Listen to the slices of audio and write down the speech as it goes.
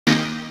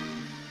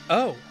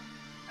Oh,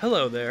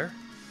 hello there.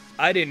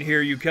 I didn't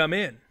hear you come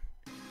in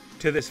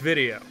to this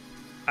video,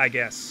 I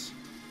guess.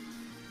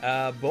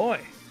 Boy,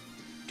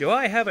 do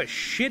I have a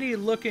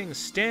shitty looking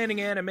standing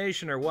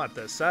animation or what?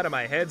 The side of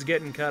my head's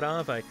getting cut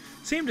off. I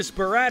seem to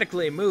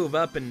sporadically move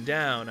up and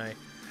down.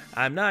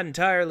 I'm not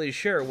entirely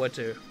sure what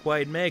to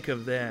quite make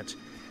of that.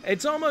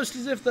 It's almost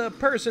as if the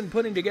person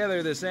putting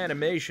together this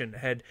animation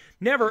had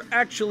never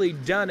actually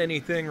done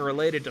anything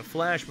related to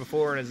Flash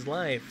before in his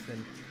life,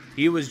 and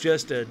he was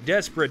just a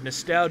desperate,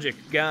 nostalgic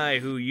guy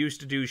who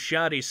used to do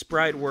shoddy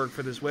sprite work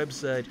for this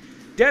website,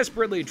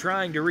 desperately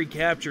trying to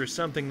recapture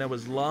something that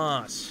was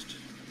lost.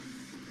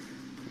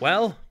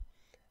 Well,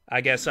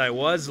 I guess I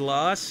was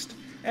lost,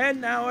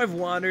 and now I've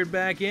wandered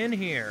back in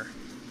here.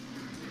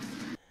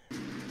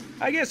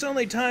 I guess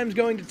only time's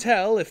going to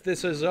tell if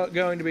this is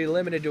going to be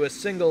limited to a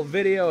single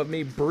video of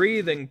me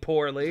breathing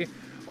poorly,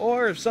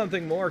 or if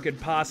something more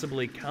could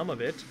possibly come of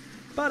it.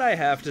 But I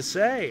have to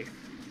say,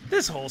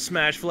 this whole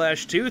Smash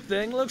Flash 2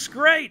 thing looks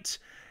great!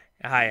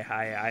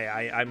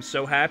 I'm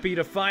so happy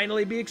to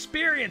finally be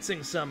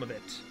experiencing some of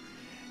it.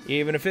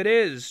 Even if it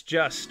is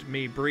just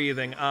me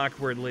breathing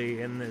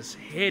awkwardly in this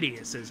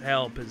hideous as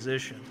hell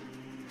position.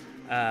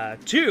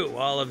 To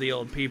all of the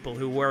old people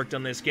who worked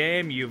on this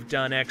game, you've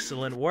done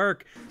excellent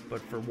work,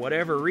 but for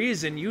whatever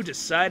reason you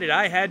decided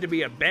I had to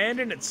be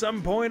abandoned at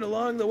some point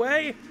along the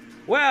way?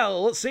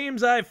 Well, it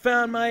seems I've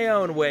found my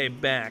own way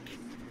back.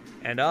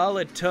 And all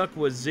it took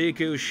was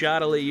Ziku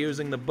shoddily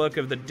using the Book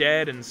of the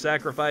Dead and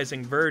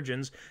sacrificing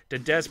virgins to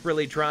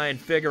desperately try and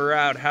figure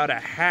out how to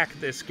hack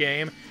this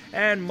game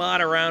and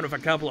mod around with a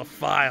couple of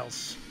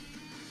files.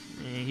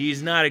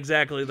 He's not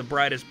exactly the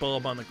brightest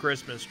bulb on the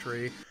Christmas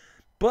tree,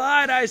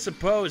 but I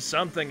suppose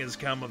something has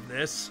come of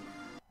this.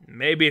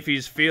 Maybe if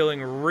he's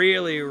feeling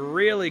really,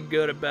 really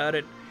good about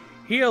it,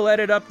 he'll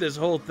edit up this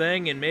whole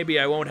thing and maybe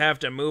I won't have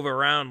to move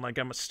around like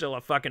I'm still a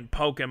fucking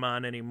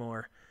Pokemon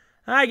anymore.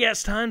 I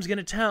guess time's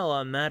gonna tell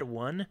on that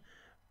one.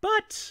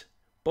 But,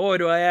 boy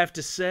do I have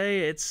to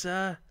say, it's,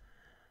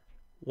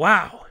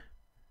 wow.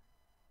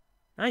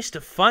 Nice to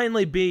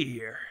finally be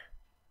here.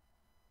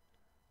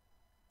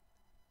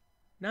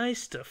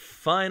 Nice to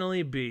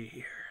finally be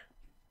here.